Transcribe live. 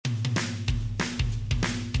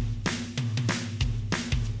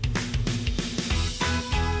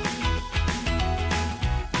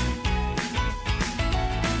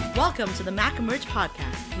Welcome to the Mac Emerge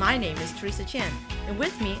podcast. My name is Teresa Chan, and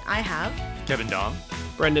with me I have Kevin Dong,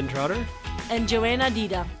 Brendan Trotter, and Joanna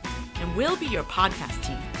Dida, and we'll be your podcast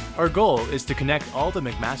team. Our goal is to connect all the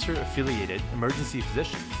McMaster-affiliated emergency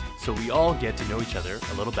physicians so we all get to know each other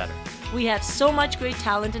a little better. We have so much great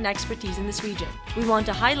talent and expertise in this region. We want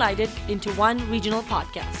to highlight it into one regional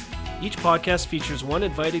podcast. Each podcast features one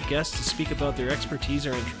invited guest to speak about their expertise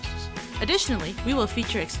or interests. Additionally, we will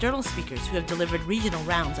feature external speakers who have delivered regional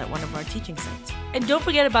rounds at one of our teaching sites. And don't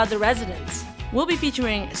forget about the residents. We'll be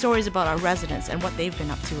featuring stories about our residents and what they've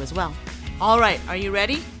been up to as well. All right, are you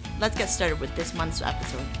ready? Let's get started with this month's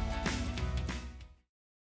episode.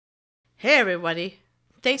 Hey everybody,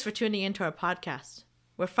 thanks for tuning into our podcast.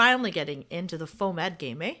 We're finally getting into the FOAMed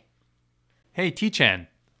game, eh? Hey T-Chan,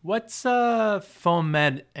 what's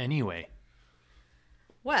FOAMed anyway?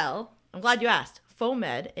 Well, I'm glad you asked.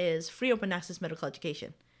 FOAMed is Free Open Access Medical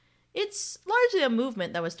Education. It's largely a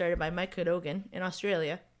movement that was started by Mike Cadogan in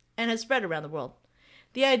Australia and has spread around the world.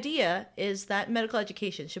 The idea is that medical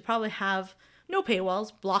education should probably have no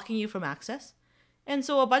paywalls blocking you from access, and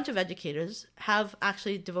so a bunch of educators have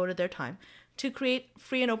actually devoted their time to create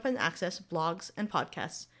free and open access blogs and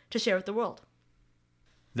podcasts to share with the world.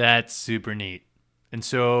 That's super neat. And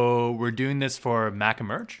so we're doing this for Mac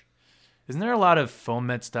Emerge? Isn't there a lot of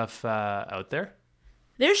FOAMed stuff out there?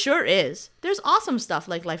 There sure is. There's awesome stuff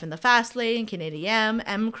like Life in the Fast Lane, Canadian,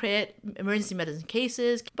 MCRIT, emergency medicine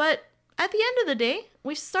cases. But at the end of the day,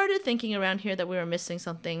 we started thinking around here that we were missing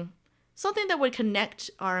something that would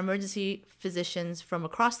connect our emergency physicians from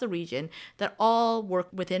across the region that all work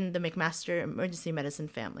within the McMaster Emergency Medicine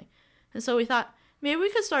family. And so we thought maybe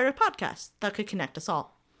we could start a podcast that could connect us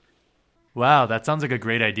all. Wow, that sounds like a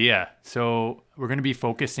great idea. So we're going to be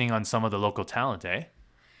focusing on some of the local talent, eh?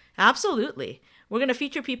 Absolutely. We're going to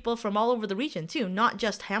feature people from all over the region too, not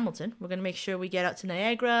just Hamilton. We're going to make sure we get out to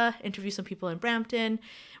Niagara, interview some people in Brampton.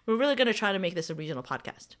 We're really going to try to make this a regional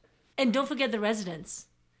podcast. And don't forget the residents.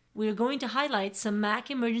 We are going to highlight some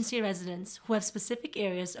MAC emergency residents who have specific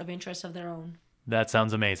areas of interest of their own. That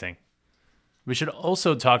sounds amazing. We should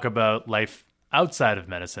also talk about life outside of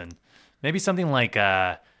medicine. Maybe something like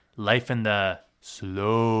life in the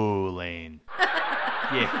slow lane.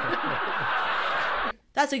 Yeah.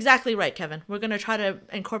 That's exactly right, Kevin. We're going to try to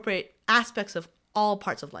incorporate aspects of all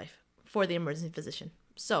parts of life for the emergency physician.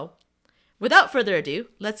 So, without further ado,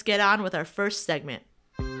 let's get on with our first segment.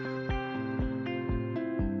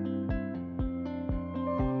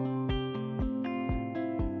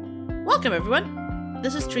 Welcome, everyone.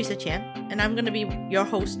 This is Teresa Chan, and I'm going to be your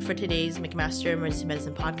host for today's McMaster Emergency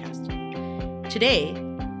Medicine podcast. Today,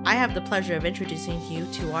 I have the pleasure of introducing you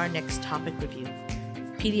to our next topic review,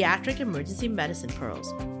 Pediatric Emergency Medicine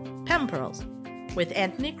Pearls, PEM Pearls, with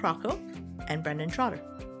Anthony Crocco and Brendan Trotter.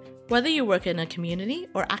 Whether you work in a community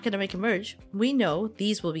or academic emerge, we know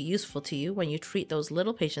these will be useful to you when you treat those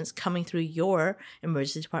little patients coming through your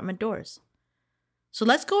emergency department doors. So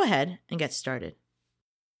let's go ahead and get started.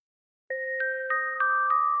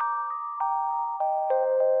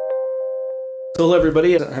 Hello,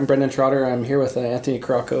 everybody. I'm Brendan Trotter. I'm here with Anthony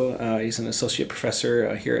Crocco. He's an associate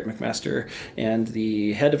professor here at McMaster and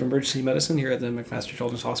the head of emergency medicine here at the McMaster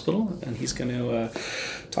Children's Hospital. And he's going to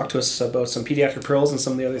talk to us about some pediatric pearls and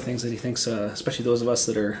some of the other things that he thinks, especially those of us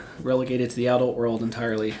that are relegated to the adult world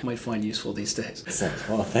entirely, might find useful these days.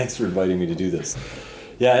 Well, thanks for inviting me to do this.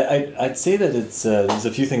 Yeah, I'd say that it's there's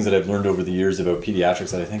a few things that I've learned over the years about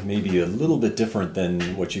pediatrics that I think may be a little bit different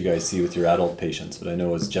than what you guys see with your adult patients. But I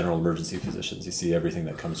know as general emergency physicians, you see everything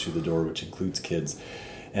that comes through the door, which includes kids.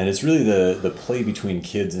 And it's really the play between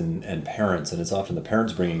kids and parents. And it's often the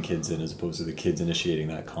parents bringing kids in as opposed to the kids initiating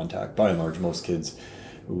that contact. By and large, most kids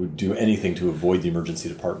would do anything to avoid the emergency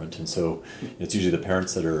department. And so it's usually the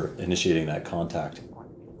parents that are initiating that contact.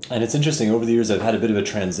 And it's interesting, over the years I've had a bit of a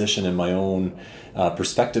transition in my own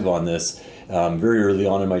perspective on this. Very early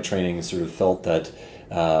on in my training, I sort of felt that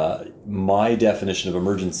my definition of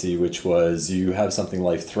emergency, which was you have something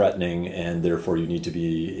life-threatening and therefore you need to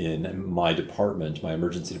be in my department, my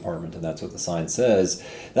emergency department, and that's what the sign says.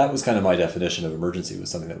 That was kind of my definition of emergency, was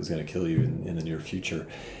something that was going to kill you in the near future.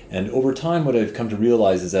 And over time, what I've come to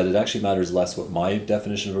realize is that it actually matters less what my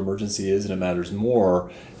definition of emergency is, and it matters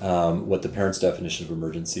more what the parent's definition of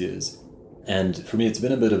emergency is. And for me, it's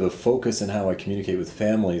been a bit of a focus in how I communicate with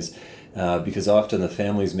families because often the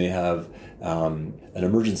families may have an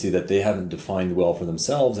emergency that they haven't defined well for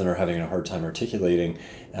themselves and are having a hard time articulating,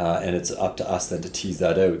 and it's up to us then to tease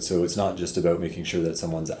that out. So it's not just about making sure that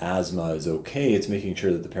someone's asthma is okay, it's making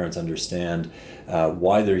sure that the parents understand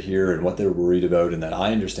why they're here and what they're worried about, and that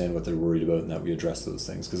I understand what they're worried about, and that we address those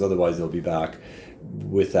things, because otherwise they'll be back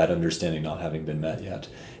with that understanding not having been met yet.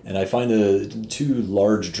 And I find the two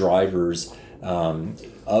large drivers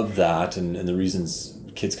of that, and the reasons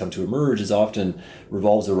kids come to emerge, is often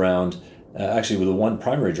revolves around actually, with the one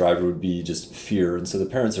primary driver would be just fear. And so the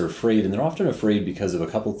parents are afraid, and they're often afraid because of a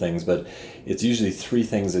couple things, but it's usually three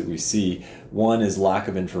things that we see. One is lack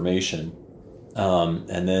of information,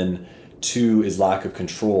 and then two is lack of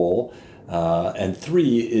control, and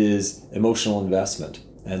three is emotional investment.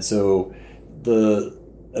 And so the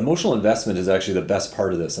emotional investment is actually the best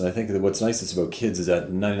part of this. And I think that what's nicest about kids is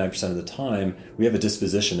that 99% of the time we have a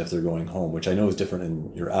disposition if they're going home, which I know is different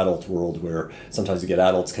in your adult world, where sometimes you get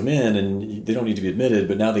adults come in and they don't need to be admitted,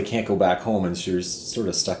 but now they can't go back home, and so you're sort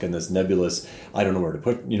of stuck in this nebulous, I don't know where to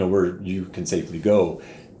put, where you can safely go.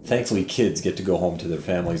 Thankfully, kids get to go home to their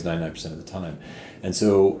families 99% of the time. And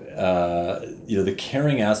so, the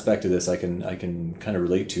caring aspect of this, I can kind of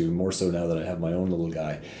relate to more so now that I have my own little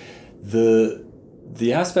guy.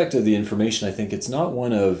 The aspect of the information, I think it's not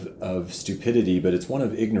one of stupidity, but it's one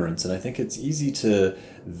of ignorance. And I think it's easy to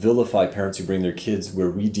vilify parents who bring their kids where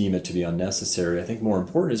we deem it to be unnecessary. I think more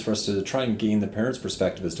important is for us to try and gain the parents'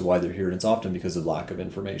 perspective as to why they're here. And it's often because of lack of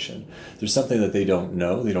information. There's something that they don't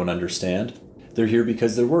know, they don't understand. They're here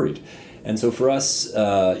because they're worried. And so for us,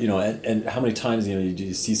 and how many times,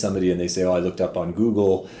 you see somebody and they say, oh, I looked up on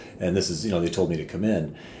Google and this is, they told me to come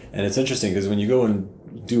in. And it's interesting because when you go and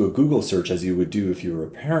do a Google search, as you would do if you were a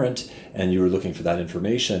parent and you were looking for that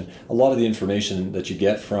information, a lot of the information that you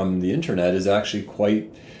get from the internet is actually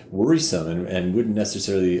quite worrisome and wouldn't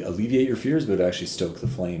necessarily alleviate your fears, but actually stoke the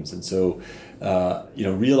flames. And so,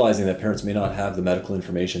 realizing that parents may not have the medical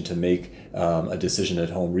information to make a decision at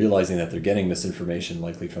home, realizing that they're getting misinformation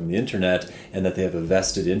likely from the internet, and that they have a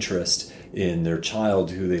vested interest in their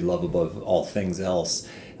child who they love above all things else,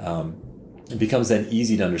 it becomes then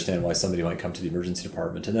easy to understand why somebody might come to the emergency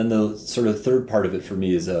department. And then the sort of third part of it for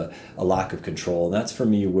me is a lack of control. And that's for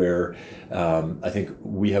me where I think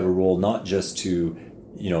we have a role not just to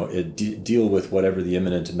deal with whatever the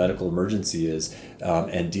imminent medical emergency is,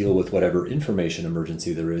 and deal with whatever information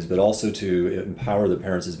emergency there is, but also to empower the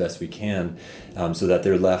parents as best we can, so that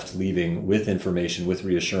they're left leaving with information, with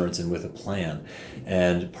reassurance, and with a plan.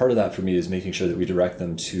 And part of that for me is making sure that we direct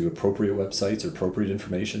them to appropriate websites or appropriate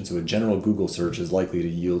information. So a general Google search is likely to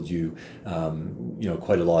yield you,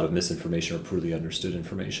 quite a lot of misinformation or poorly understood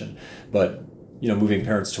information. But moving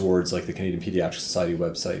parents towards like the Canadian Pediatric Society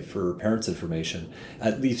website for parents' information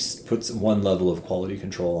at least puts one level of quality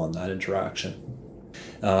control on that interaction.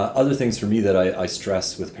 Other things for me that I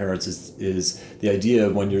stress with parents is the idea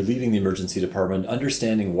of when you're leaving the emergency department,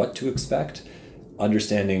 understanding what to expect,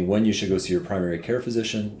 understanding when you should go see your primary care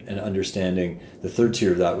physician, and understanding the third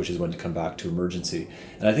tier of that, which is when to come back to emergency.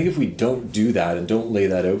 And I think if we don't do that and don't lay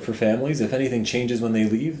that out for families, if anything changes when they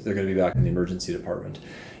leave, they're going to be back in the emergency department.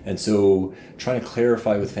 And so trying to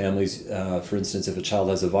clarify with families, for instance, if a child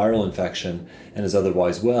has a viral infection and is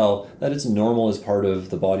otherwise well, that it's normal as part of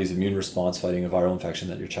the body's immune response fighting a viral infection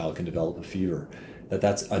that your child can develop a fever.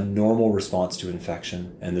 That's a normal response to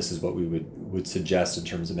infection, and this is what we would suggest in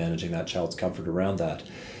terms of managing that child's comfort around that.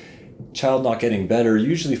 Child not getting better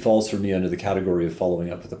usually falls for me under the category of following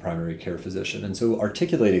up with a primary care physician. And so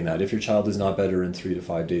articulating that, if your child is not better in 3 to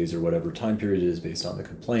 5 days or whatever time period it is based on the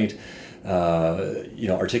complaint,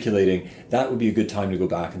 articulating that would be a good time to go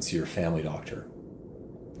back and see your family doctor.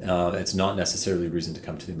 It's not necessarily a reason to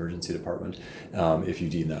come to the emergency department if you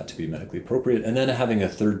deem that to be medically appropriate. And then having a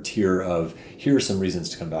third tier of, here are some reasons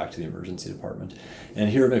to come back to the emergency department. And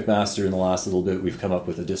here at McMaster, in the last little bit, we've come up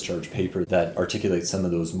with a discharge paper that articulates some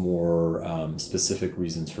of those more specific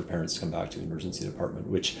reasons for parents to come back to the emergency department,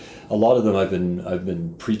 which a lot of them I've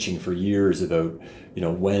been preaching for years about,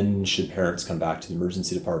 when should parents come back to the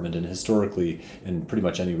emergency department. And historically, and pretty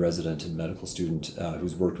much any resident and medical student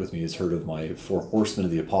who's worked with me has heard of my 4 horsemen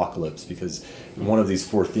of the apocalypse, because one of these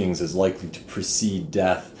 4 things is likely to precede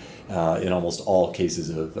death in almost all cases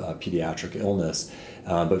of pediatric illness.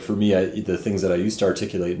 But for me, the things that I used to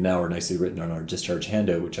articulate now are nicely written on our discharge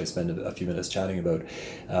handout, which I spend a few minutes chatting about.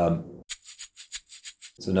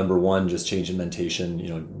 So number 1, just change in mentation,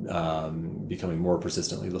 becoming more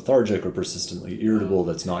persistently lethargic or persistently irritable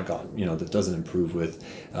that's not gotten, that doesn't improve with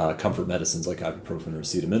comfort medicines like ibuprofen or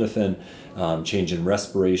acetaminophen, change in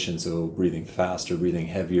respiration, so breathing faster, breathing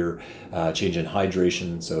heavier, change in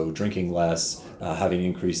hydration, so drinking less, having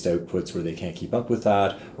increased outputs where they can't keep up with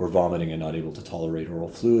that, or vomiting and not able to tolerate oral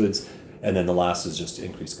fluids. And then the last is just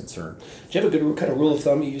increased concern. Do you have a good kind of rule of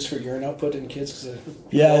thumb you use for urine output in kids?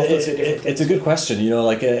 Yeah, it's a good question.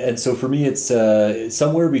 And so for me, it's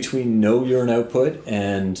somewhere between no urine output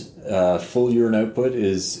and full urine output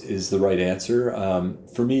is the right answer.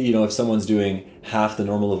 For me, if someone's doing half the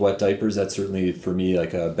normal of wet diapers, that's certainly for me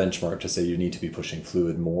like a benchmark to say you need to be pushing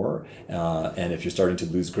fluid more. And if you're starting to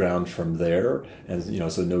lose ground from there, and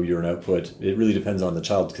so no urine output, it really depends on the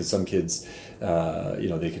child, because some kids,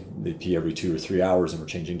 they pee every 2 or 3 hours and we're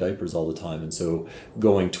changing diapers all the time. And so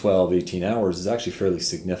going 12, 18 hours is actually fairly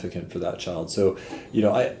significant for that child. So,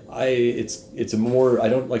 it's a more, I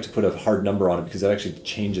don't like to put a hard number on it, because that actually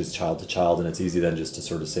changes child to child, and it's easy then just to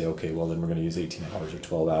sort of say, okay, well then we're going to use 18 hours or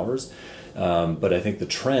 12 hours. But I think the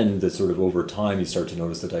trend that sort of over time you start to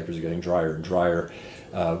notice the diapers are getting drier and drier.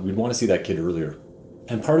 We'd want to see that kid earlier.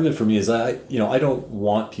 And part of it for me is I don't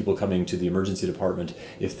want people coming to the emergency department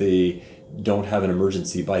if they don't have an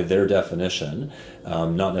emergency by their definition,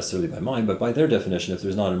 not necessarily by mine, but by their definition. If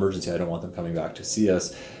there's not an emergency, I don't want them coming back to see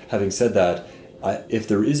us. Having said that, if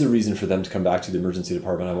there is a reason for them to come back to the emergency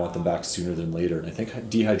department, I want them back sooner than later. And I think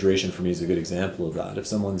dehydration for me is a good example of that. If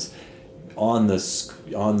someone's on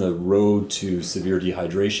the road to severe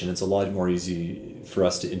dehydration, it's a lot more easy for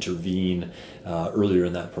us to intervene earlier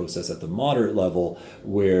in that process at the moderate level,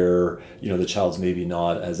 where the child's maybe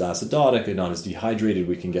not as acidotic and not as dehydrated.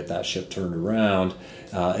 We can get that ship turned around,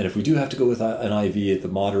 and if we do have to go with an IV at the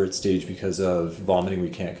moderate stage because of vomiting we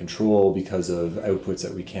can't control, because of outputs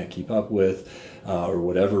that we can't keep up with, or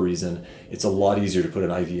whatever reason, it's a lot easier to put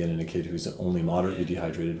an IV in a kid who's only moderately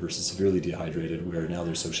dehydrated versus severely dehydrated, where now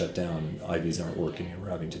they're so shut down, IVs aren't working, and we're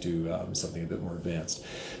having to do something a bit more advanced.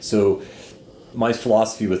 So my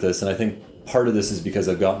philosophy with this, and I think part of this is because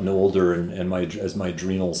I've gotten older, and as my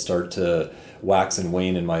adrenals start to wax and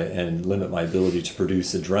wane and limit my ability to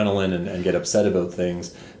produce adrenaline and get upset about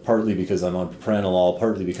things, partly because I'm on propranolol,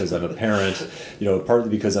 partly because I'm a parent, partly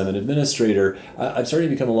because I'm an administrator, I'm starting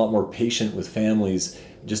to become a lot more patient with families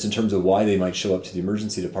just in terms of why they might show up to the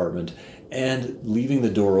emergency department, and leaving the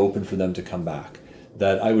door open for them to come back.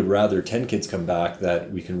 That I would rather 10 kids come back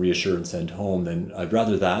that we can reassure and send home, I'd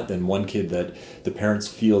rather that than one kid that the parents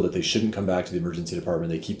feel that they shouldn't come back to the emergency department.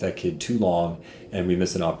 They keep that kid too long, and we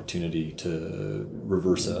miss an opportunity to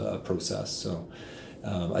reverse a process. So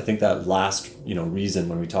I think that last reason,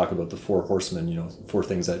 when we talk about the 4 horsemen, 4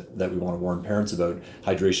 things that we want to warn parents about: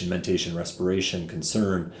 hydration, mentation, respiration,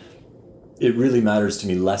 concern. It really matters to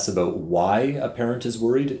me less about why a parent is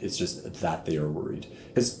worried. It's just that they are worried.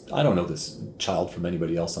 Because I don't know this child from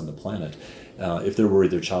anybody else on the planet. If they're worried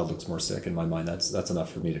their child looks more sick, in my mind, that's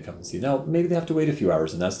enough for me to come and see. Now, maybe they have to wait a few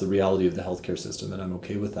hours, and that's the reality of the healthcare system, and I'm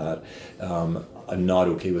okay with that. I'm not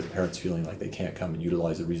okay with parents feeling like they can't come and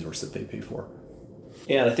utilize a resource that they pay for.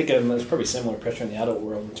 Yeah, and I think there's probably similar pressure in the adult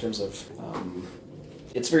world in terms of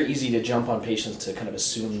it's very easy to jump on patients to kind of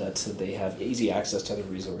assume that they have easy access to other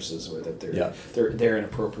resources, or that they're there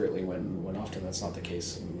inappropriately, when often that's not the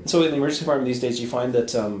case. So in the emergency department these days, you find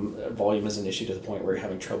that volume is an issue to the point where you're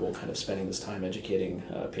having trouble kind of spending this time educating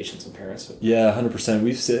patients and parents. Yeah,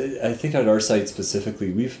 100%. I think at our site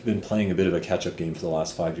specifically, we've been playing a bit of a catch-up game for the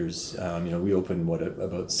last 5 years. We opened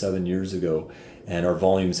about 7 years ago, and our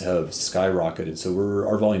volumes have skyrocketed. So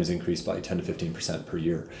our volumes increased by 10 to 15% per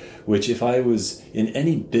year, which if I was in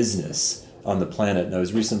any business on the planet, and I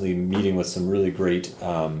was recently meeting with some really great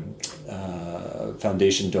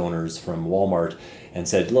foundation donors from Walmart, and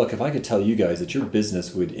said, look, if I could tell you guys that your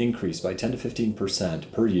business would increase by 10 to 15%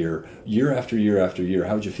 per year, year after year after year,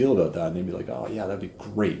 how would you feel about that? And they'd be like, oh yeah, that'd be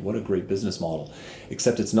great. What a great business model.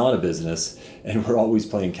 Except it's not a business, and we're always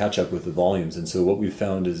playing catch up with the volumes. And so what we've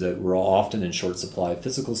found is that we're often in short supply of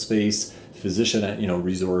physical space, physician,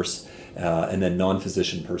 resource, and then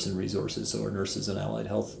non-physician person resources, so our nurses and allied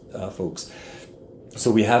health folks. So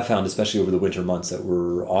we have found, especially over the winter months, that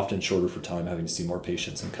we're often shorter for time, having to see more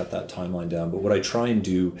patients and cut that timeline down. But what I try and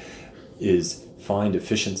do is find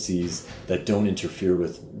efficiencies that don't interfere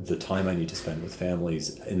with the time I need to spend with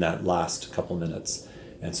families in that last couple minutes.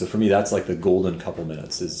 And so for me, that's like the golden couple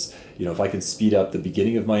minutes is, if I can speed up the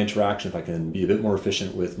beginning of my interaction, if I can be a bit more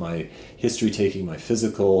efficient with my history taking, my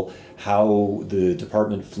physical, how the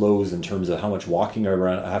department flows in terms of how much walking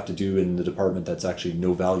I have to do in the department that's actually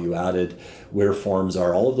no value added, where forms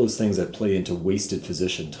are, all of those things that play into wasted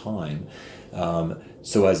physician time.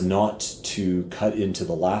 so as not to cut into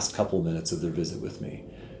the last couple minutes of their visit with me.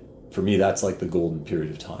 For me, that's like the golden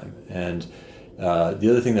period of time. And the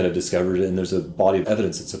other thing that I've discovered, and there's a body of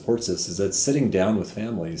evidence that supports this, is that sitting down with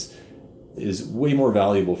families is way more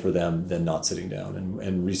valuable for them than not sitting down.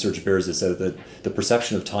 And research bears this out, that the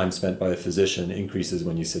perception of time spent by a physician increases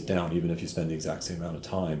when you sit down, even if you spend the exact same amount of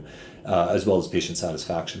time, as well as patient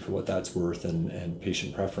satisfaction for what that's worth, and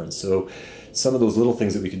patient preference. So some of those little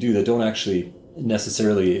things that we could do that don't actually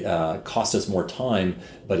necessarily cost us more time,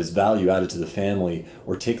 but is value added to the family,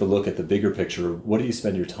 or take a look at the bigger picture. What do you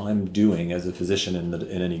spend your time doing as a physician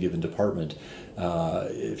in any given department?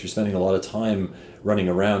 If you're spending a lot of time running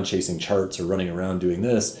around chasing charts or running around doing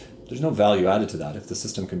this, there's no value added to that. If the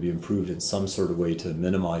system can be improved in some sort of way to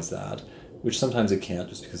minimize that, which sometimes it can't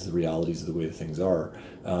just because of the realities of the way that things are.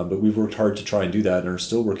 But we've worked hard to try and do that, and are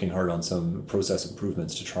still working hard on some process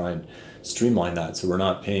improvements to try and streamline that, so we're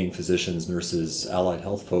not paying physicians, nurses, allied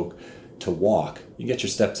health folk to walk. You get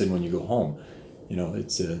your steps in when you go home.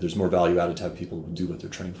 It's there's more value added to have people do what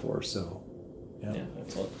they're trained for. So, yeah,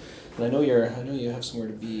 excellent. And I know you have somewhere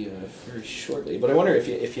to be very shortly, but I wonder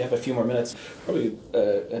if you have a few more minutes. Probably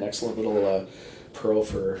an excellent little pearl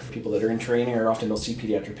for people that are in training or often they'll see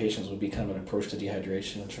pediatric patients would be kind of an approach to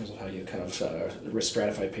dehydration in terms of how you kind of risk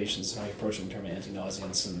stratify patients and how you approach them in terms of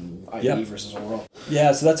anti-nauseants and IV versus oral.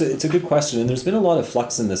 Yeah, so it's a good question, and there's been a lot of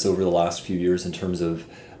flux in this over the last few years in terms of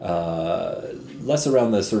less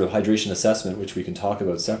around the sort of hydration assessment, which we can talk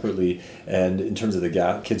about separately, and in terms of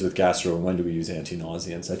the kids with gastro and when do we use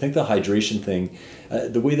anti-nauseants. I think the hydration thing,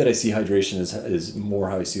 the way that I see hydration is more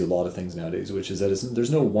how I see a lot of things nowadays, which is that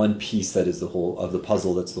there's no one piece that is the whole of the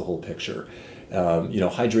puzzle that's the whole picture.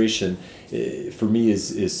 Hydration for me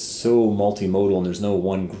is so multimodal, and there's no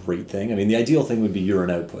one great thing. I mean, the ideal thing would be urine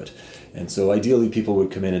output. And so ideally people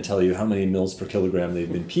would come in and tell you how many mils per kilogram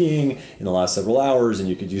they've been peeing in the last several hours, and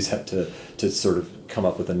you could use that to sort of come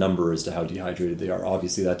up with a number as to how dehydrated they are.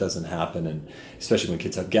 Obviously that doesn't happen, and especially when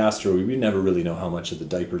kids have gastro, we never really know how much of the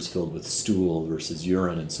diaper's filled with stool versus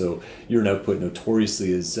urine. And so urine output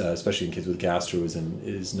notoriously is, especially in kids with gastro,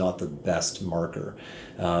 is not the best marker.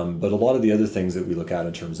 But a lot of the other things that we look at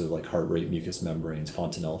in terms of like heart rate, mucous membranes,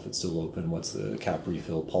 fontanelle if it's still open, what's the cap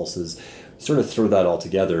refill, pulses, sort of throw that all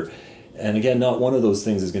together. And again, not one of those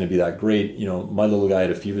things is going to be that great. My little guy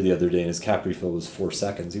had a fever the other day and his cap refill was 4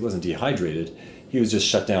 seconds. He wasn't dehydrated. He was just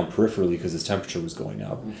shut down peripherally because his temperature was going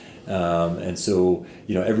up. And so,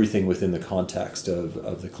 everything within the context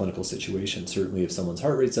of the clinical situation. Certainly if someone's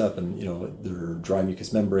heart rate's up and, they're dry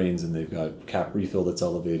mucous membranes and they've got cap refill that's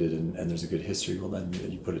elevated and there's a good history, well, then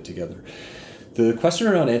you put it together. The question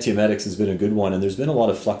around antiemetics has been a good one, and there's been a lot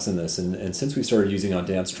of flux in this. And since we started using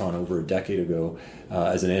ondansetron over a decade ago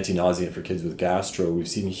as an anti-nauseant for kids with gastro, we've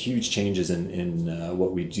seen huge changes in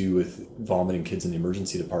what we do with vomiting kids in the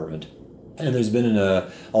emergency department. And there's been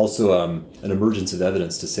also an emergence of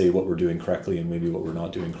evidence to say what we're doing correctly and maybe what we're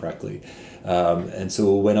not doing correctly. And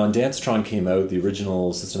so when ondansetron came out, the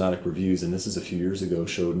original systematic reviews, and this is a few years ago,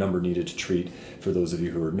 showed number needed to treat, for those of you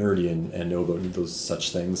who are nerdy and know about those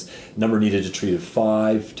such things, number needed to treat of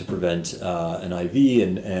 5 to prevent an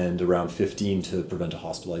IV and around 15 to prevent a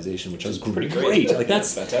hospitalization, which is pretty great. Like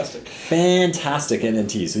that's fantastic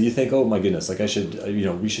NNT. So you think, oh my goodness, like we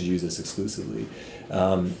should use this exclusively.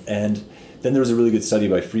 And then there was a really good study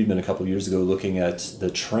by Friedman a couple of years ago looking at the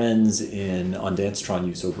trends in ondansetron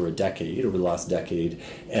use over the last decade,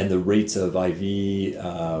 and the rates of IV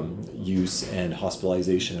use and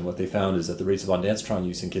hospitalization. And what they found is that the rates of ondansetron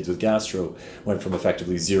use in kids with gastro went from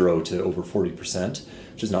effectively 0 to over 40%,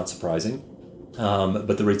 which is not surprising.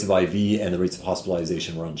 But the rates of IV and the rates of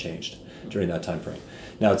hospitalization were unchanged during that time frame.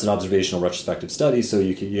 Now, it's an observational retrospective study, so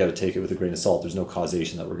you got to take it with a grain of salt. There's no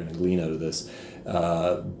causation that we're going to glean out of this.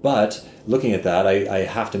 But looking at that, I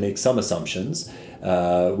have to make some assumptions,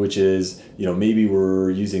 which is, maybe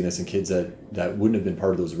we're using this in kids that wouldn't have been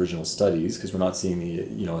part of those original studies because we're not seeing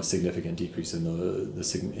a significant decrease in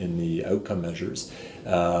the outcome measures.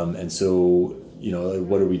 And so,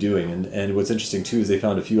 what are we doing? And what's interesting too is they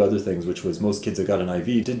found a few other things, which was most kids that got an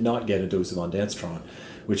IV did not get a dose of ondansetron,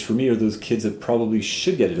 which for me are those kids that probably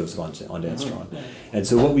should get a dose of ondansetron. And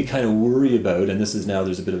so what we kind of worry about, and this is now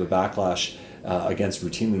there's a bit of a backlash against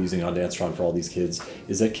routinely using ondansetron for all these kids,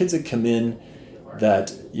 is that kids that come in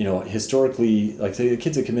that, historically, like say the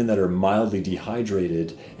kids that come in that are mildly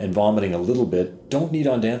dehydrated and vomiting a little bit don't need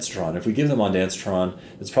ondansetron. If we give them ondansetron,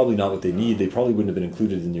 it's probably not what they need. They probably wouldn't have been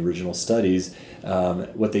included in the original studies.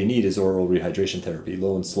 What they need is oral rehydration therapy,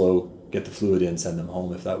 low and slow, get the fluid in, send them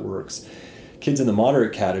home if that works. kids in the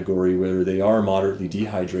moderate category where they are moderately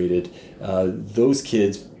dehydrated, those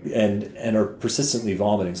kids and are persistently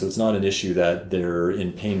vomiting. So it's not an issue that they're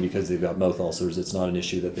in pain because they've got mouth ulcers. It's not an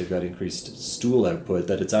issue that they've got increased stool output,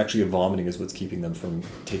 that it's actually vomiting is what's keeping them from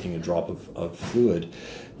taking a drop of fluid.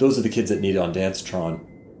 Those are the kids that need ondansetron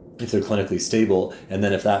if they're clinically stable, and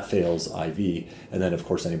then if that fails, IV, and then of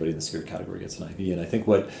course anybody in the severe category gets an IV. And I think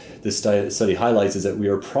what this study highlights is that we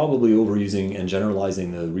are probably overusing and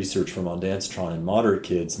generalizing the research from ondansetron in moderate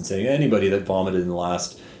kids and saying anybody that vomited in the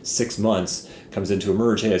last 6 months comes into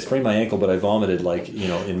emerge, hey, I sprained my ankle, but I vomited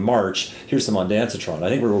in March, here's some ondansetron. I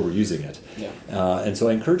think we're overusing it. Yeah. And so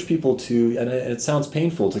I encourage people to, and it sounds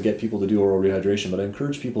painful to get people to do oral rehydration, but I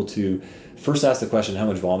encourage people to first ask the question, how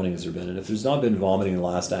much vomiting has there been? And if there's not been vomiting in the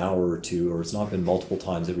last hour or two, or it's not been multiple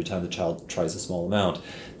times every time the child tries a small amount,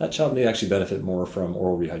 that child may actually benefit more from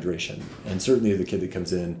oral rehydration. And certainly the kid that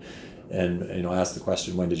comes in and ask the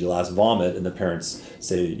question, when did you last vomit? And the parents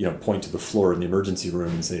say, point to the floor in the emergency room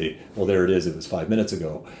and say, well, there it is, it was 5 minutes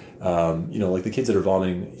ago. Like the kids that are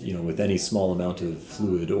vomiting, with any small amount of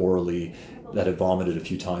fluid orally, that have vomited a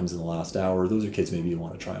few times in the last hour, those are kids maybe you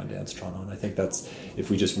want to try ondansetron on. I think that's, if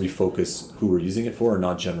we just refocus who we're using it for and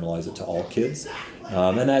not generalize it to all kids.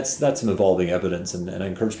 And that's some evolving evidence, and I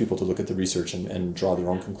encourage people to look at the research and draw their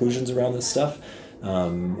own conclusions around this stuff.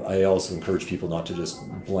 I also encourage people not to just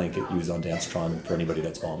blanket use ondansetron for anybody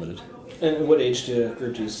that's vomited. And what age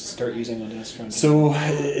group do you start using ondansetron? So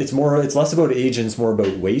it's less about age and it's more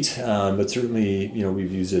about weight. But certainly,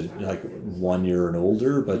 we've used it like 1 year and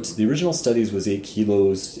older. But the original studies was 8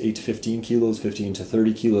 kilos, 8 to 15 kilos, 15 to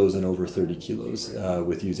 30 kilos, and over 30 kilos,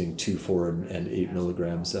 with using 2, 4, and 8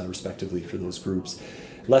 milligrams respectively for those groups.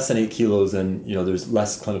 Less than 8 kilos, and there's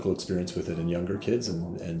less clinical experience with it in younger kids,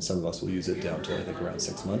 and some of us will use it down to I think around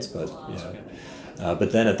 6 months. But yeah.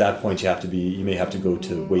 But then at that point you may have to go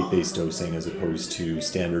to weight-based dosing as opposed to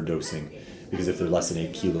standard dosing, because if they're less than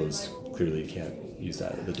 8 kilos, clearly you can't use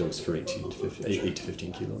the dose for 8 to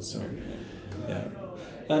 15 kilos. So yeah.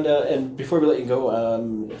 And before we let you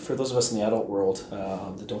go, for those of us in the adult world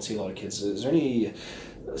that don't see a lot of kids, is there any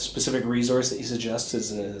specific resource that you suggest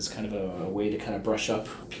as kind of a way to kind of brush up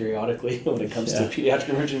periodically when it comes to pediatric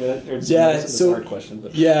emergency medicine? It's a hard question.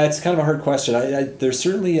 But. Yeah, it's kind of a hard question. There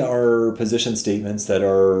certainly are position statements that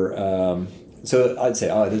are... So I'd say,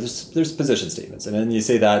 there's position statements, and then you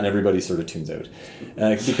say that, and everybody sort of tunes out,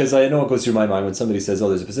 because I know what goes through my mind when somebody says, "Oh,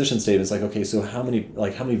 there's a position statement." It's like, okay, so how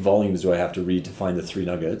many volumes do I have to read to find the 3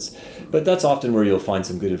 nuggets? But that's often where you'll find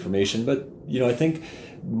some good information. But I think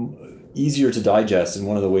easier to digest, and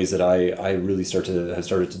one of the ways that I really have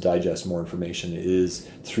started to digest more information is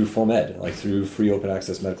through FOAMed, like through free open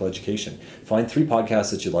access medical education. Find 3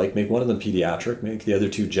 podcasts that you like, make one of them pediatric, make the other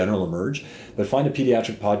 2 general emerge, but find a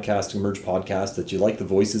pediatric podcast, emerge podcast, that you like the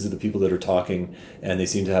voices of the people that are talking, and they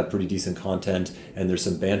seem to have pretty decent content, and there's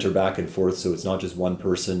some banter back and forth, so it's not just one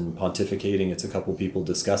person pontificating, it's a couple people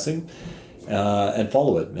discussing. And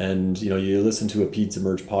follow it. And you listen to a Peds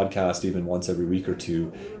Emerge podcast even once every week or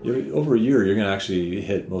two. Over a year, you're going to actually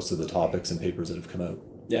hit most of the topics and papers that have come out.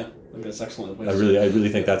 Yeah, I think that's excellent advice. I really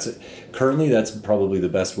think that's probably the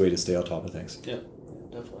best way to stay on top of things. Yeah,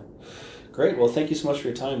 definitely. Great. Well, thank you so much for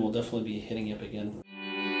your time. We'll definitely be hitting you up again.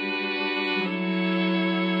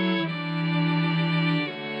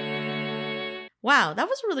 Wow, that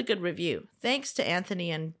was a really good review. Thanks to Anthony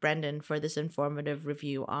and Brendan for this informative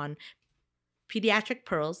review on pediatric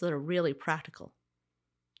pearls that are really practical.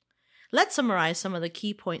 Let's summarize some of the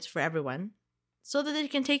key points for everyone so that they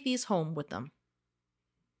can take these home with them.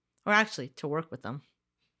 Or actually, to work with them.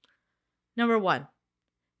 Number 1,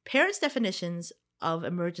 parents' definitions of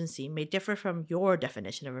emergency may differ from your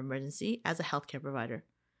definition of emergency as a healthcare provider.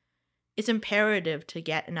 It's imperative to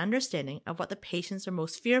get an understanding of what the patients are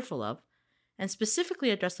most fearful of and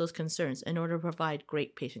specifically address those concerns in order to provide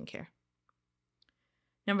great patient care.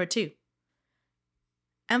 Number 2,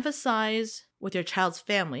 emphasize with your child's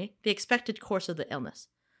family the expected course of the illness,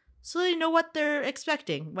 so they know what they're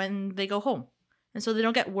expecting when they go home, and so they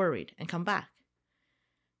don't get worried and come back.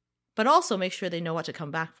 But also make sure they know what to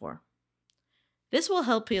come back for. This will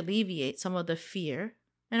help alleviate some of the fear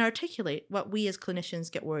and articulate what we as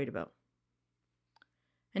clinicians get worried about.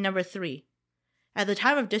 And number 3, at the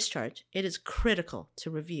time of discharge, it is critical to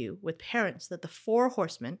review with parents that the 4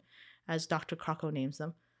 horsemen, as Dr. Krockow names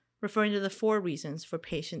them, referring to the 4 reasons for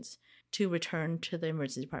patients to return to the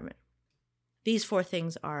emergency department. These 4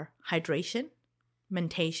 things are hydration,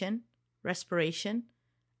 mentation, respiration,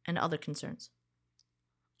 and other concerns.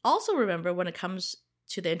 Also remember, when it comes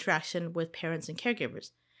to the interaction with parents and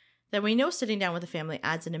caregivers, that we know sitting down with the family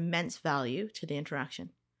adds an immense value to the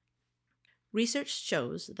interaction. Research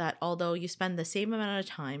shows that although you spend the same amount of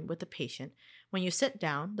time with the patient, when you sit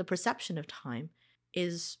down, the perception of time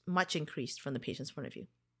is much increased from the patient's point of view.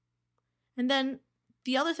 And then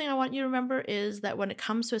the other thing I want you to remember is that when it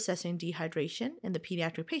comes to assessing dehydration in the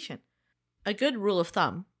pediatric patient, a good rule of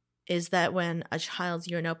thumb is that when a child's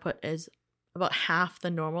urine output is about half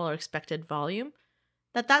the normal or expected volume,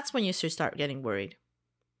 that's when you should start getting worried.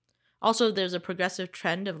 Also, if there's a progressive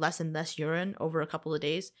trend of less and less urine over a couple of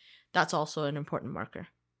days, that's also an important marker.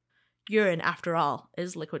 Urine, after all,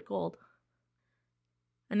 is liquid gold.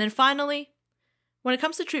 And then finally, when it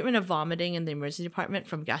comes to treatment of vomiting in the emergency department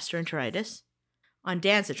from gastroenteritis,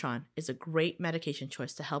 ondansetron is a great medication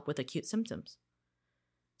choice to help with acute symptoms.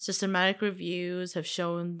 Systematic reviews have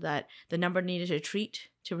shown that the number needed to treat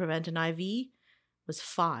to prevent an IV was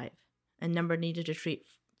 5, and number needed to treat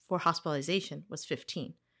for hospitalization was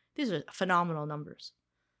 15. These are phenomenal numbers.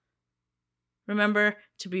 Remember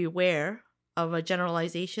to be aware of a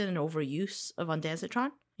generalization and overuse of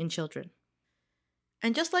ondansetron in children.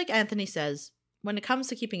 And just like Anthony says, when it comes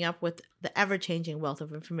to keeping up with the ever-changing wealth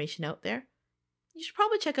of information out there, you should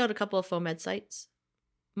probably check out a couple of FOAMed sites.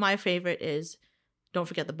 My favorite is Don't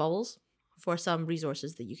Forget the Bubbles for some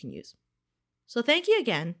resources that you can use. So thank you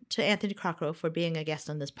again to Anthony Crocker for being a guest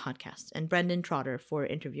on this podcast and Brendan Trotter for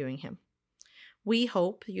interviewing him. We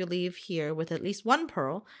hope you leave here with at least one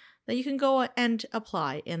pearl that you can go and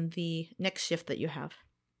apply in the next shift that you have.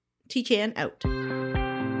 T-Chan out.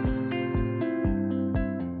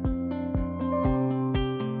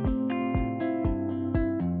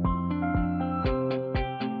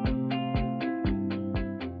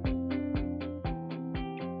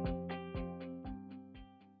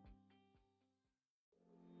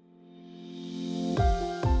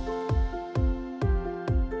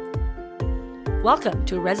 Welcome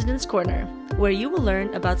to Residence Corner, where you will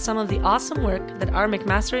learn about some of the awesome work that our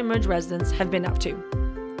McMaster Emerge residents have been up to.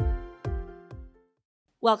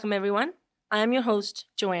 Welcome, everyone. I am your host,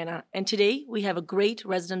 Joanna, and today we have a great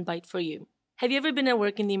resident bite for you. Have you ever been at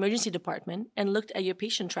work in the emergency department and looked at your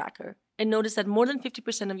patient tracker and noticed that more than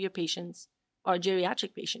 50% of your patients are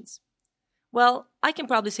geriatric patients? Well, I can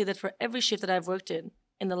probably say that for every shift that I've worked in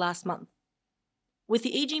the last month. With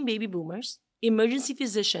the aging baby boomers, emergency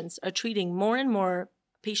physicians are treating more and more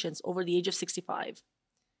patients over the age of 65.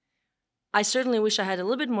 I certainly wish I had a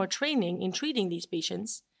little bit more training in treating these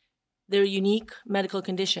patients, their unique medical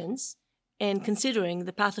conditions, and considering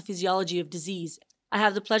the pathophysiology of disease. I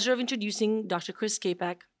have the pleasure of introducing Dr. Chris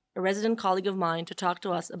Capek, a resident colleague of mine, to talk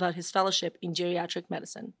to us about his fellowship in geriatric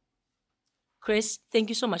medicine. Chris, thank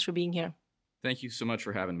you so much for being here. Thank you so much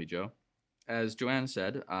for having me, Joe. As Joanne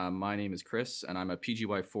said, my name is Chris, and I'm a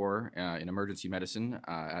PGY4 in emergency medicine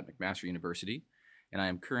at McMaster University, and I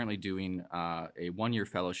am currently doing a one-year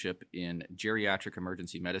fellowship in geriatric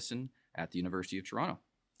emergency medicine at the University of Toronto.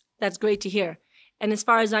 That's great to hear. And as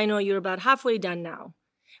far as I know, you're about halfway done now.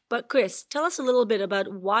 But Chris, tell us a little bit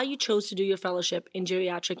about why you chose to do your fellowship in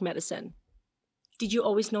geriatric medicine. Did you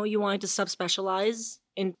always know you wanted to subspecialize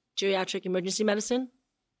in geriatric emergency medicine?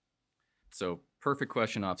 So, perfect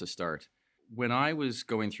question off the start. When I was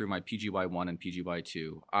going through my PGY1 and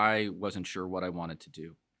PGY2, I wasn't sure what I wanted to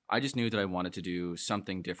do. I just knew that I wanted to do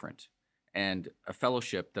something different and a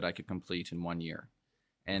fellowship that I could complete in 1 year.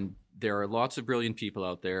 And there are lots of brilliant people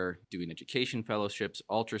out there doing education fellowships,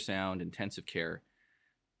 ultrasound, intensive care.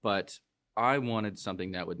 But I wanted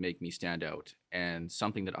something that would make me stand out and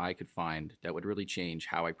something that I could find that would really change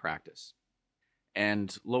how I practice.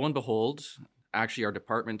 And lo and behold, actually our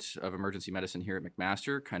Department of Emergency Medicine here at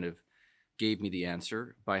McMaster kind of gave me the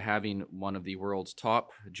answer by having one of the world's top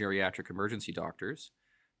geriatric emergency doctors,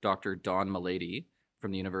 Dr. Don Milady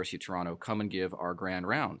from the University of Toronto, come and give our grand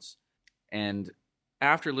rounds. And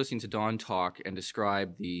after listening to Don talk and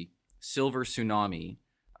describe the silver tsunami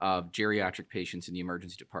of geriatric patients in the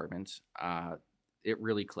emergency department, it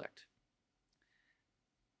really clicked.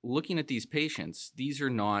 Looking at these patients, these are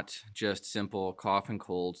not just simple cough and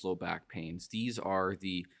colds, low back pains. These are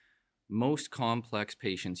the most complex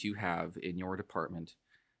patients you have in your department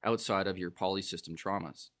outside of your polysystem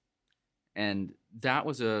traumas. And that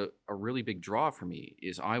was a really big draw for me,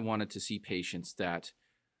 is I wanted to see patients that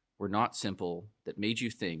were not simple, that made you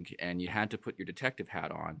think, and you had to put your detective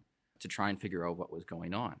hat on to try and figure out what was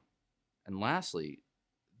going on. And lastly,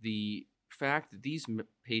 the fact that these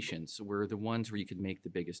patients were the ones where you could make the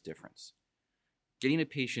biggest difference. Getting a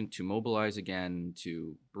patient to mobilize again,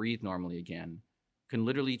 to breathe normally again, can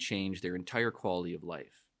literally change their entire quality of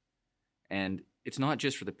life. And it's not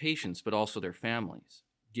just for the patients, but also their families.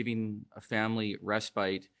 Giving a family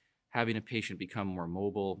respite, having a patient become more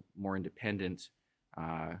mobile, more independent,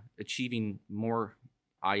 achieving more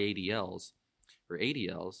IADLs or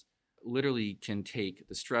ADLs literally can take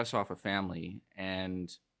the stress off a family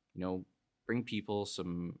and, bring people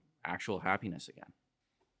some actual happiness again.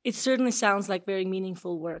 It certainly sounds like very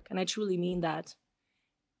meaningful work, and I truly mean that.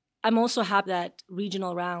 I'm also happy that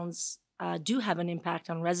regional rounds do have an impact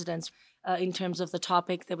on residents in terms of the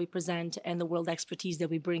topic that we present and the world expertise that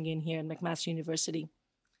we bring in here at McMaster University.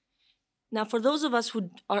 Now, for those of us who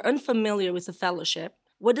are unfamiliar with the fellowship,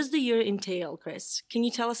 what does the year entail, Chris? Can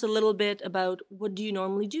you tell us a little bit about what do you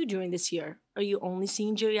normally do during this year? Are you only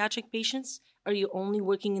seeing geriatric patients? Are you only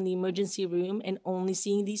working in the emergency room and only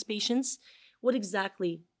seeing these patients? What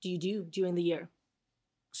exactly do you do during the year?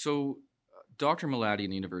 So Dr. Maladi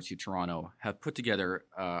and the University of Toronto have put together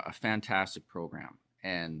a fantastic program.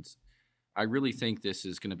 And I really think this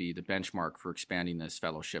is going to be the benchmark for expanding this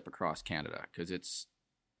fellowship across Canada because it's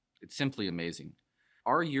simply amazing.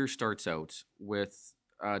 Our year starts out with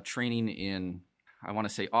training in, I want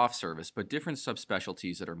to say off service, but different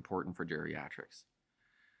subspecialties that are important for geriatrics.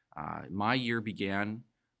 My year began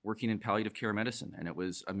working in palliative care medicine, and it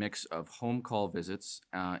was a mix of home call visits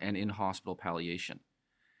and in-hospital palliation.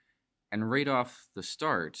 And right off the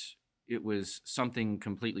start, it was something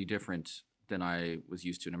completely different than I was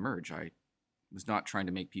used to in Emerge. I was not trying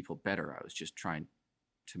to make people better. I was just trying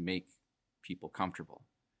to make people comfortable.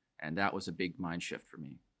 And that was a big mind shift for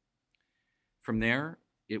me. From there,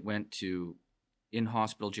 it went to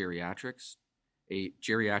in-hospital geriatrics, a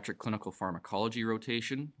geriatric clinical pharmacology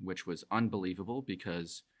rotation, which was unbelievable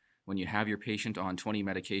because when you have your patient on 20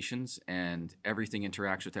 medications and everything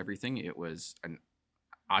interacts with everything, it was an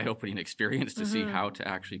eye-opening experience to see how to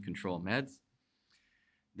actually control meds.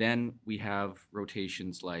 Then we have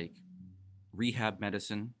rotations like rehab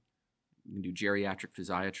medicine, you can do geriatric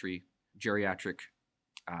physiatry, geriatric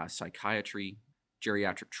psychiatry,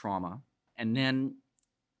 geriatric trauma, and then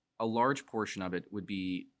a large portion of it would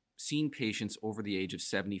be seeing patients over the age of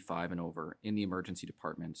 75 and over in the emergency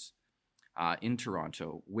departments in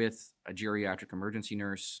Toronto with a geriatric emergency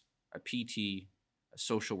nurse, a PT, a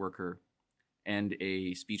social worker, and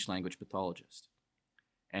a speech-language pathologist.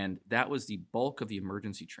 And that was the bulk of the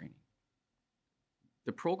emergency training.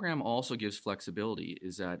 The program also gives flexibility,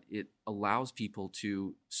 is that it allows people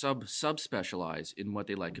to subspecialize in what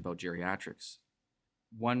they like about geriatrics.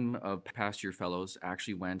 One of past year fellows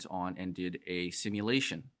actually went on and did a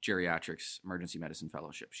simulation geriatrics emergency medicine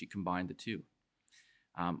fellowship. She combined the two.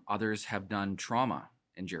 Others have done trauma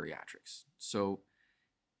and geriatrics. So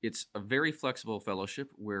it's a very flexible fellowship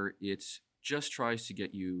where it just tries to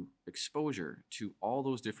get you exposure to all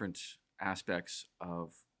those different aspects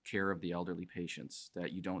of care of the elderly patients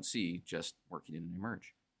that you don't see just working in an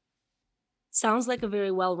Emerge. Sounds like a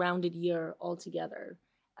very well-rounded year altogether.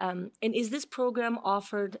 And is this program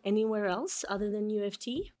offered anywhere else other than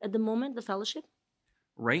UFT at the moment, the fellowship?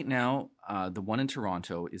 Right now, the one in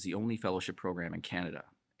Toronto is the only fellowship program in Canada.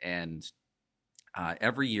 And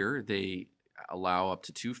every year they allow up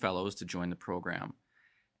to 2 fellows to join the program.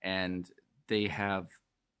 And they have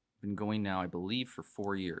been going now, I believe, for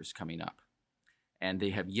 4 years coming up. And they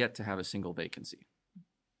have yet to have a single vacancy.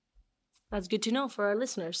 That's good to know for our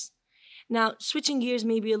listeners. Now, switching gears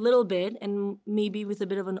maybe a little bit, and maybe with a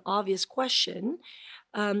bit of an obvious question,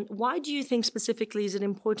 why do you think specifically is it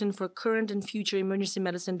important for current and future emergency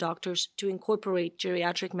medicine doctors to incorporate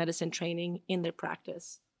geriatric medicine training in their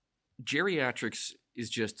practice? Geriatrics is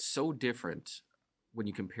just so different when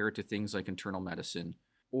you compare it to things like internal medicine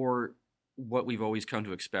or what we've always come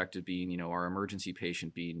to expect of being, our emergency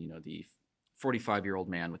patient being, the 45-year-old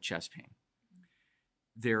man with chest pain.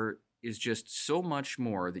 There is just so much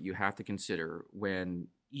more that you have to consider when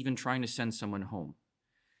even trying to send someone home.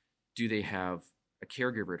 Do they have a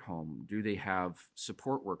caregiver at home? Do they have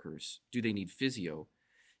support workers? Do they need physio?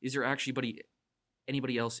 Is there actually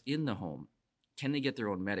anybody else in the home? Can they get their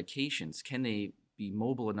own medications? Can they be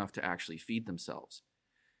mobile enough to actually feed themselves?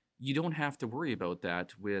 You don't have to worry about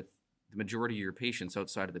that with the majority of your patients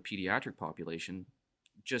outside of the pediatric population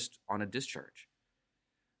just on a discharge.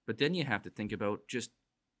 But then you have to think about just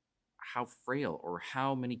how frail or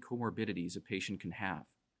how many comorbidities a patient can have.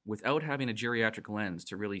 Without having a geriatric lens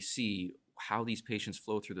to really see how these patients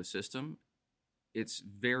flow through the system, it's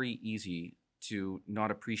very easy to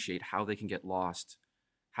not appreciate how they can get lost,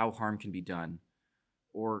 how harm can be done,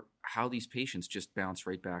 or how these patients just bounce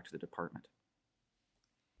right back to the department.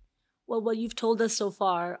 Well, what you've told us so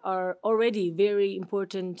far are already very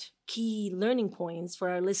important key learning points for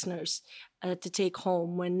our listeners to take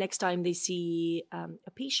home when next time they see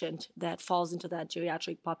a patient that falls into that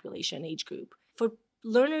geriatric population age group. For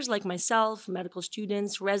learners like myself, medical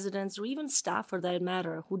students, residents, or even staff for that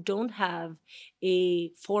matter, who don't have a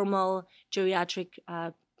formal geriatric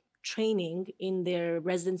training in their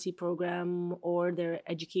residency program or their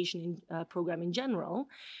education program in general,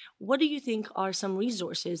 what do you think are some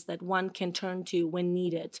resources that one can turn to when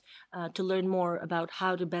needed to learn more about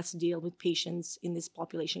how to best deal with patients in this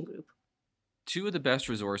population group? Two of the best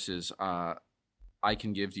resources I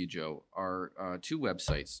can give to you, Joe, are two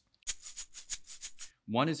websites.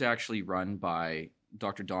 One is actually run by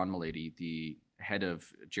Dr. Don Milady, the head of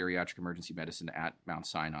geriatric emergency medicine at Mount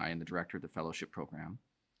Sinai and the director of the fellowship program.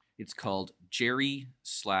 It's called geri-em.com.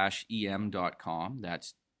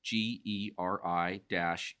 That's GERI-EM.com.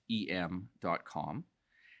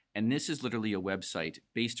 And this is literally a website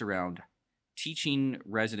based around teaching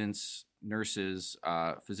residents, nurses,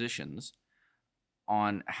 physicians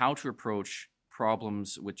on how to approach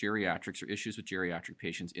problems with geriatrics or issues with geriatric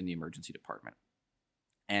patients in the emergency department.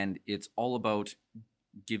 And it's all about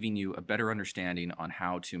giving you a better understanding on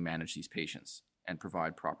how to manage these patients and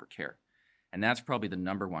provide proper care. And that's probably the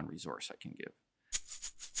number one resource I can give.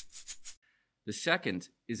 The second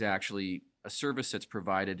is actually a service that's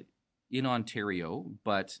provided in Ontario,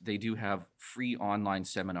 but they do have free online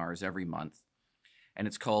seminars every month. And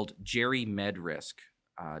it's called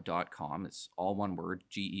gerimedrisk.com. It's all one word,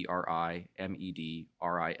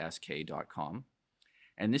 GERIMEDRISK.com.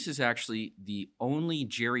 And this is actually the only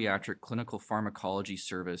geriatric clinical pharmacology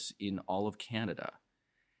service in all of Canada.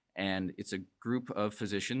 And it's a group of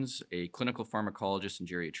physicians, a clinical pharmacologist and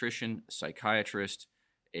geriatrician, a psychiatrist,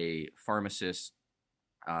 a pharmacist,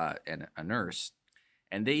 and a nurse.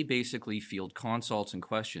 And they basically field consults and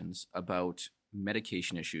questions about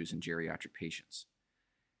medication issues in geriatric patients.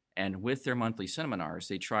 And with their monthly seminars,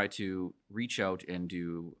 they try to reach out and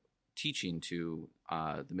do teaching to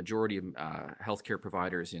the majority of healthcare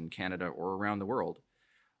providers in Canada or around the world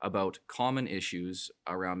about common issues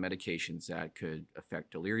around medications that could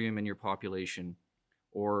affect delirium in your population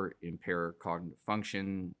or impair cognitive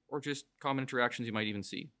function or just common interactions you might even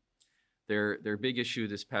see. Their big issue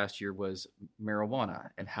this past year was marijuana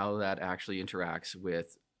and how that actually interacts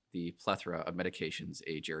with the plethora of medications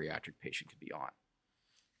a geriatric patient could be on.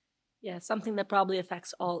 Yeah, something that probably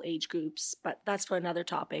affects all age groups, but that's for another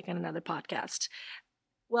topic and another podcast.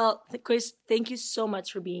 Well, Chris, thank you so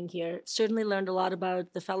much for being here. Certainly learned a lot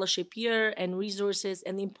about the fellowship year and resources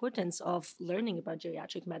and the importance of learning about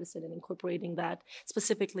geriatric medicine and incorporating that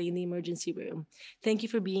specifically in the emergency room. Thank you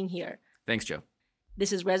for being here. Thanks, Joe.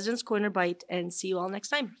 This is Residents Corner Bite, and see you all next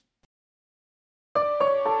time.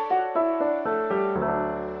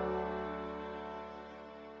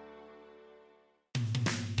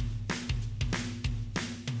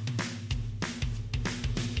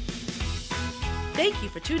 Thank you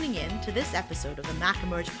for tuning in to this episode of the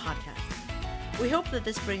MacEmerge podcast. We hope that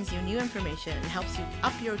this brings you new information and helps you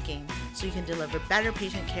up your game so you can deliver better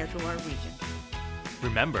patient care to our region.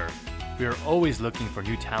 Remember, we are always looking for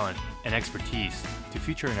new talent and expertise to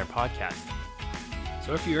feature in our podcast.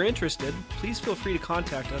 So if you're interested, please feel free to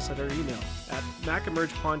contact us at our email at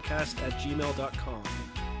macemergepodcast@gmail.com.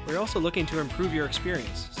 We're also looking to improve your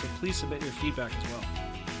experience, so please submit your feedback as well.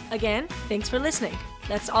 Again, thanks for listening.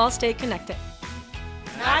 Let's all stay connected.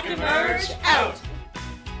 MacEmerge out!